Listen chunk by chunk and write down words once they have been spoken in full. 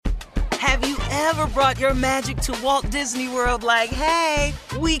Have you ever brought your magic to Walt Disney World like, hey,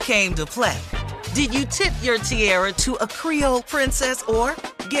 we came to play? Did you tip your tiara to a Creole princess or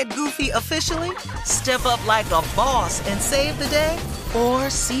get goofy officially? Step up like a boss and save the day? Or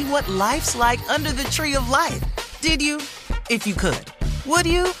see what life's like under the tree of life? Did you? If you could. Would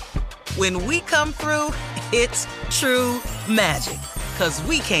you? When we come through, it's true magic. 'Cause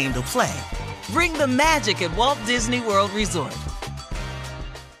we came to play. Bring the magic at Walt Disney World Resort.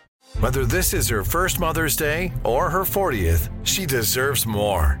 Whether this is her first Mother's Day or her 40th, she deserves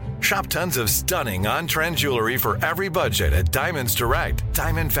more. Shop tons of stunning on-trend jewelry for every budget at Diamonds Direct.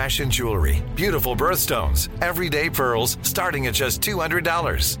 Diamond fashion jewelry, beautiful birthstones, everyday pearls starting at just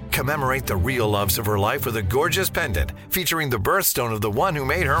 $200. Commemorate the real loves of her life with a gorgeous pendant featuring the birthstone of the one who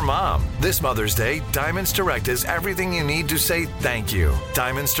made her mom. This Mother's Day, Diamonds Direct is everything you need to say thank you.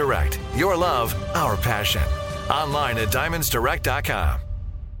 Diamonds Direct, your love, our passion. Online at diamondsdirect.com.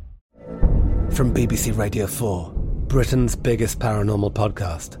 From BBC Radio 4, Britain's biggest paranormal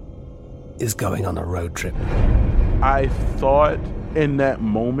podcast is going on a road trip. I thought in that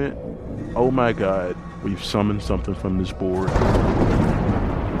moment, oh my God, we've summoned something from this board.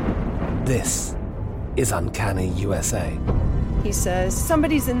 This is Uncanny USA. He says,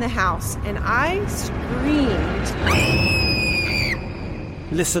 somebody's in the house, and I screamed.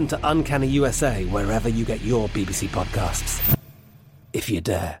 Listen to Uncanny USA wherever you get your BBC podcasts, if you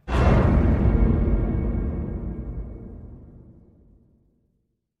dare.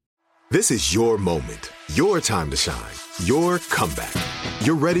 This is your moment, your time to shine, your comeback.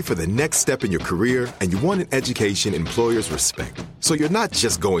 You're ready for the next step in your career, and you want an education employers respect. So you're not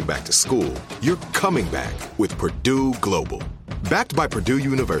just going back to school, you're coming back with Purdue Global. Backed by Purdue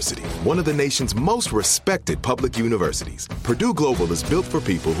University, one of the nation's most respected public universities, Purdue Global is built for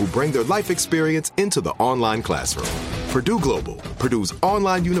people who bring their life experience into the online classroom. Purdue Global, Purdue's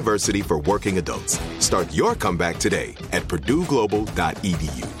online university for working adults. Start your comeback today at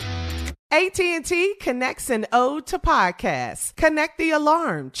purdueglobal.edu. AT&T connects an ode to podcasts. Connect the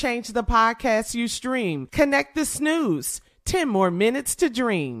alarm. Change the podcast you stream. Connect the snooze. 10 more minutes to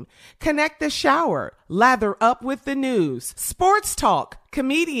dream. Connect the shower. Lather up with the news. Sports talk,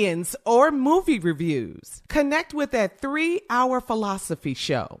 comedians, or movie reviews. Connect with that 3-hour philosophy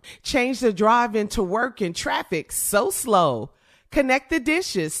show. Change the drive into work in traffic so slow. Connect the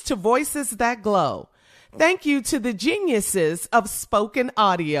dishes to voices that glow. Thank you to the geniuses of spoken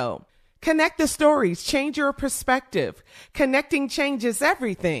audio. Connect the stories, change your perspective. Connecting changes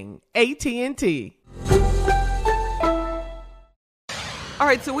everything. AT&T. All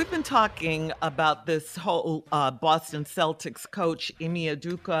right, so we've been talking about this whole Boston Celtics coach, Ime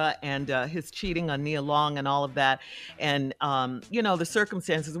Udoka, and his cheating on Nia Long and all of that. And, the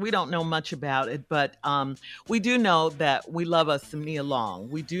circumstances, we don't know much about it, but we do know that we love us some Nia Long.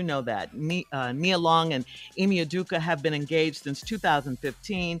 We do know that. Nia Long and Ime Udoka have been engaged since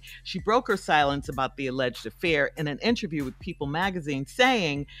 2015. She broke her silence about the alleged affair in an interview with People magazine,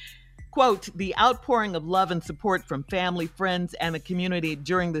 saying, quote, the outpouring of love and support from family, friends, and the community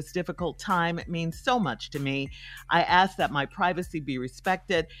during this difficult time means so much to me. I ask that my privacy be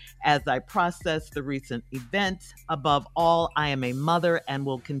respected as I process the recent events. Above all, I am a mother and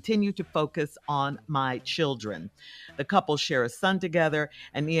will continue to focus on my children. The couple share a son together,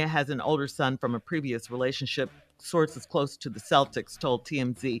 and Nia has an older son from a previous relationship. Sources close to the Celtics told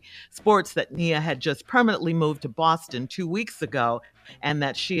TMZ Sports that Nia had just permanently moved to Boston 2 weeks ago and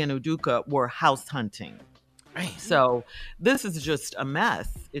that she and Udoka were house hunting. Right. So this is just a mess.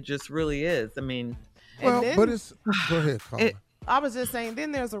 It just really is. I mean, go ahead, Carla. I was just saying,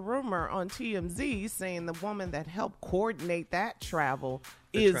 then there's a rumor on TMZ saying the woman that helped coordinate that travel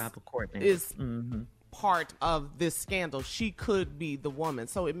is part of this scandal. She could be the woman,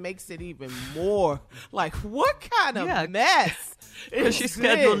 so it makes it even more like, what kind of mess is she this?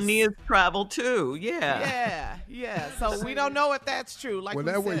 scheduled Nia's travel too. Yeah. So we don't know if that's true. Like, well,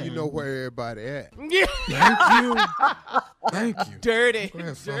 that way you know where everybody at. Yeah. Thank you. Dirty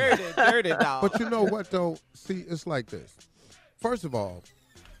dog. But you know what though? See, it's like this. First of all,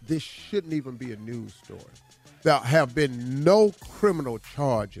 this shouldn't even be a news story. There have been no criminal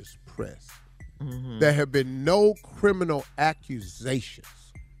charges pressed. Mm-hmm. There have been no criminal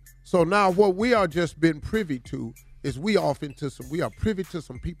accusations. So now what we are just been privy to is we are privy to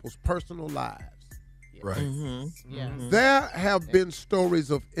some people's personal lives. Right. Mm-hmm. Yes. There have been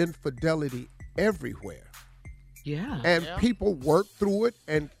stories of infidelity everywhere. Yeah. And people work through it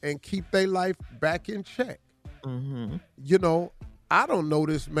and keep their life back in check. Mm-hmm. I don't know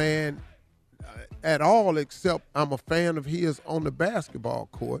this man at all, except I'm a fan of his on the basketball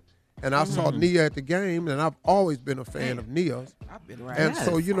court. And I saw Nia at the game, and I've always been a fan of Nia's. I've been right. And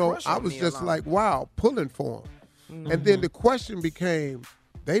so, I was just like, wow, pulling for him. And then the question became,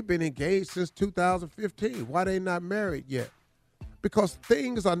 they've been engaged since 2015. Why they not married yet? Because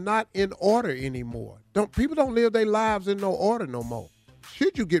things are not in order anymore. People don't live their lives in no order no more.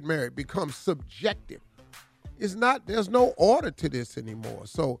 Should you get married, becomes subjective. There's no order to this anymore.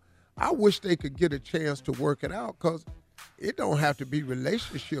 So I wish they could get a chance to work it out, because it don't have to be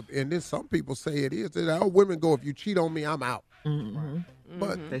relationship ending. Some people say it is. All women go, if you cheat on me, I'm out.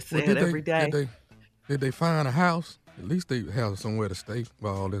 But they say it every day. Did they find a house? At least they have somewhere to stay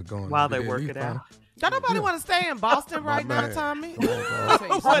while all this going on. While they work it out. Don't nobody want to stay in Boston right now, Tommy?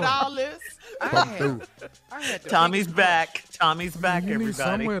 With all this? Tommy's back. Tommy's back, you everybody. Need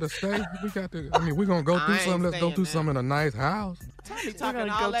somewhere to stay. We're going to go through something. Let's go through something in a nice house. Tommy talking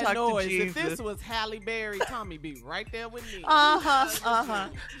all that noise. If this was Halle Berry, Tommy be right there with me.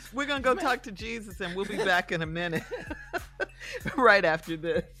 We're going to go talk to Jesus, and we'll be back in a minute. Right after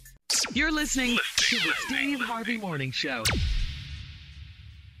this. You're listening to the Steve Harvey Morning Show.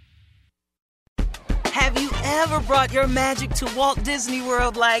 Have you ever brought your magic to Walt Disney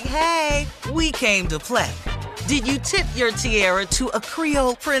World like, hey, we came to play? Did you tip your tiara to a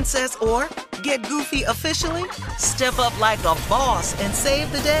Creole princess or get goofy officially? Step up like a boss and save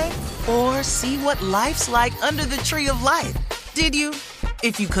the day? Or see what life's like under the tree of life? Did you?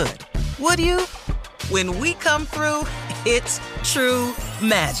 If you could. Would you? When we come through, it's true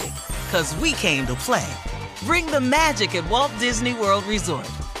magic. 'Cause we came to play. Bring the magic at Walt Disney World Resort.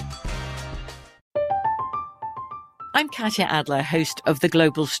 I'm Katya Adler, host of The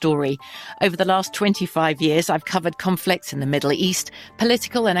Global Story. Over the last 25 years, I've covered conflicts in the Middle East,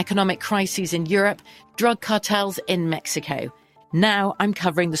 political and economic crises in Europe, drug cartels in Mexico. Now I'm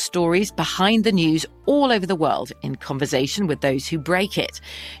covering the stories behind the news all over the world in conversation with those who break it.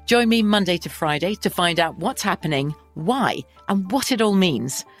 Join me Monday to Friday to find out what's happening, why, and what it all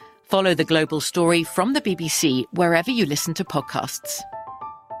means. Follow The Global Story from the BBC wherever you listen to podcasts.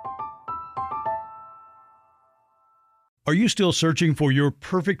 Are you still searching for your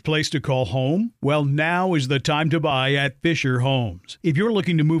perfect place to call home? Well, now is the time to buy at Fisher Homes. If you're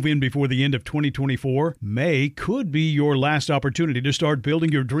looking to move in before the end of 2024, May could be your last opportunity to start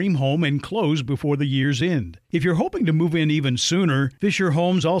building your dream home and close before the year's end. If you're hoping to move in even sooner, Fisher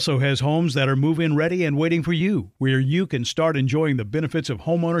Homes also has homes that are move-in ready and waiting for you, where you can start enjoying the benefits of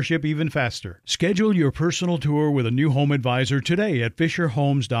homeownership even faster. Schedule your personal tour with a new home advisor today at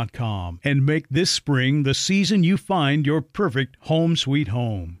FisherHomes.com and make this spring the season you find your perfect home sweet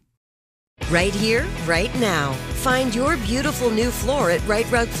home. Right here, right now. Find your beautiful new floor at Right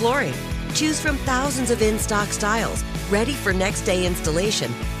Rug Flooring. Choose from thousands of in-stock styles, ready for next day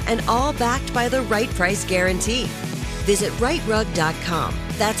installation, and all backed by the right price guarantee. Visit rightrug.com.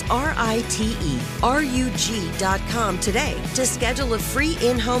 That's RITERUG.com today to schedule a free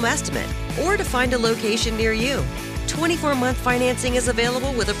in-home estimate or to find a location near you. 24-month financing is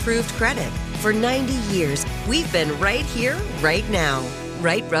available with approved credit. For 90 years, we've been right here, right now.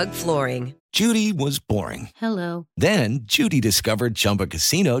 Right Rug Flooring. Judy was boring. Hello. Then Judy discovered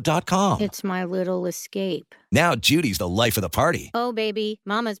ChumbaCasino.com. It's my little escape. Now Judy's the life of the party. Oh, baby,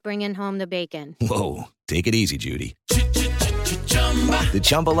 mama's bringing home the bacon. Whoa, take it easy, Judy. The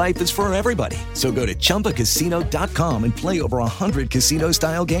Chumba life is for everybody. So go to ChumbaCasino.com and play over 100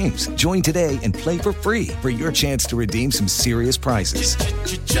 casino-style games. Join today and play for free for your chance to redeem some serious prizes.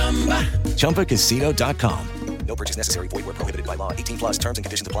 ChumbaCasino.com. No purchase necessary. Void where prohibited by law. 18+ terms and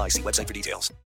conditions apply. See website for details.